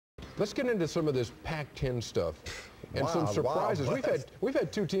Let's get into some of this Pac-10 stuff and some surprises. Wow. We've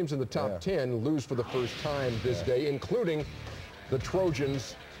had two teams in the top 10 lose for the first time this day, including the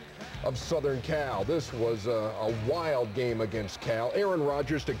Trojans of Southern Cal. This was a wild game against Cal. Aaron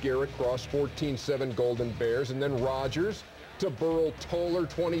Rodgers to Garrett Cross, 14-7 Golden Bears, and then Rodgers to Burl Toller,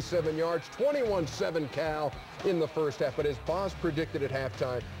 27 yards, 21-7 Cal in the first half. But as Boz predicted at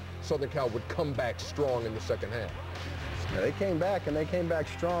halftime, Southern Cal would come back strong in the second half. Yeah, they came back, and they came back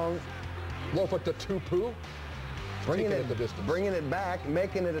strong. Lofa to Tupu, bringing it back,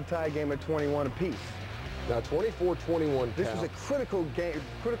 making it a tie game at 21 apiece. Now 24-21 This was a critical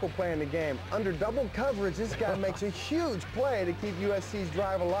play in the game. Under double coverage, this guy makes a huge play to keep USC's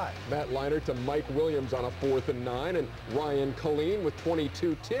drive alive. Matt Leinart to Mike Williams on a 4th and 9, and Ryan Colleen with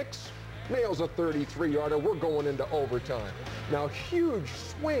 22 ticks nails a 33-yarder. We're going into overtime. Now huge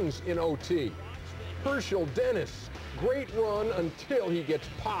swings in OT. Herschel Dennis, great run until he gets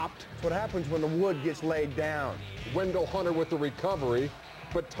popped. That's what happens when the wood gets laid down. Wendell Hunter with the recovery.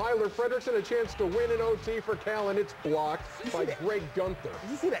 But Tyler Frederickson a chance to win in OT for Cal, and it's blocked by Greg Gunther.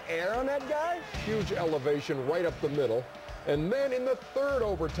 Did you see the air on that guy? Huge elevation right up the middle. And then in the third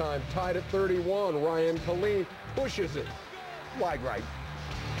overtime, tied at 31, Ryan Colleen pushes it wide right,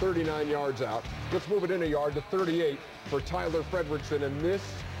 39 yards out. Let's move it in a yard to 38 for Tyler Frederickson, and this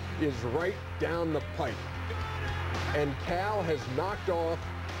is right down the pipe. And Cal has knocked off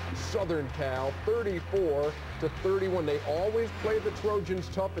Southern Cal 34-31. They always play the Trojans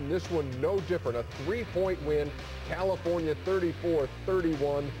tough, and this one no different. A 3-point win. California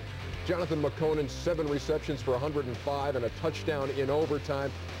 34-31. Jonathan McConan, 7 receptions for 105 and a touchdown in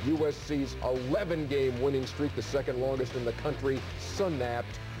overtime. USC's 11-game winning streak, the second longest in the country,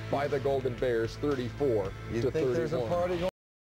 snapped by the Golden Bears 34-31. You think there's a party going on?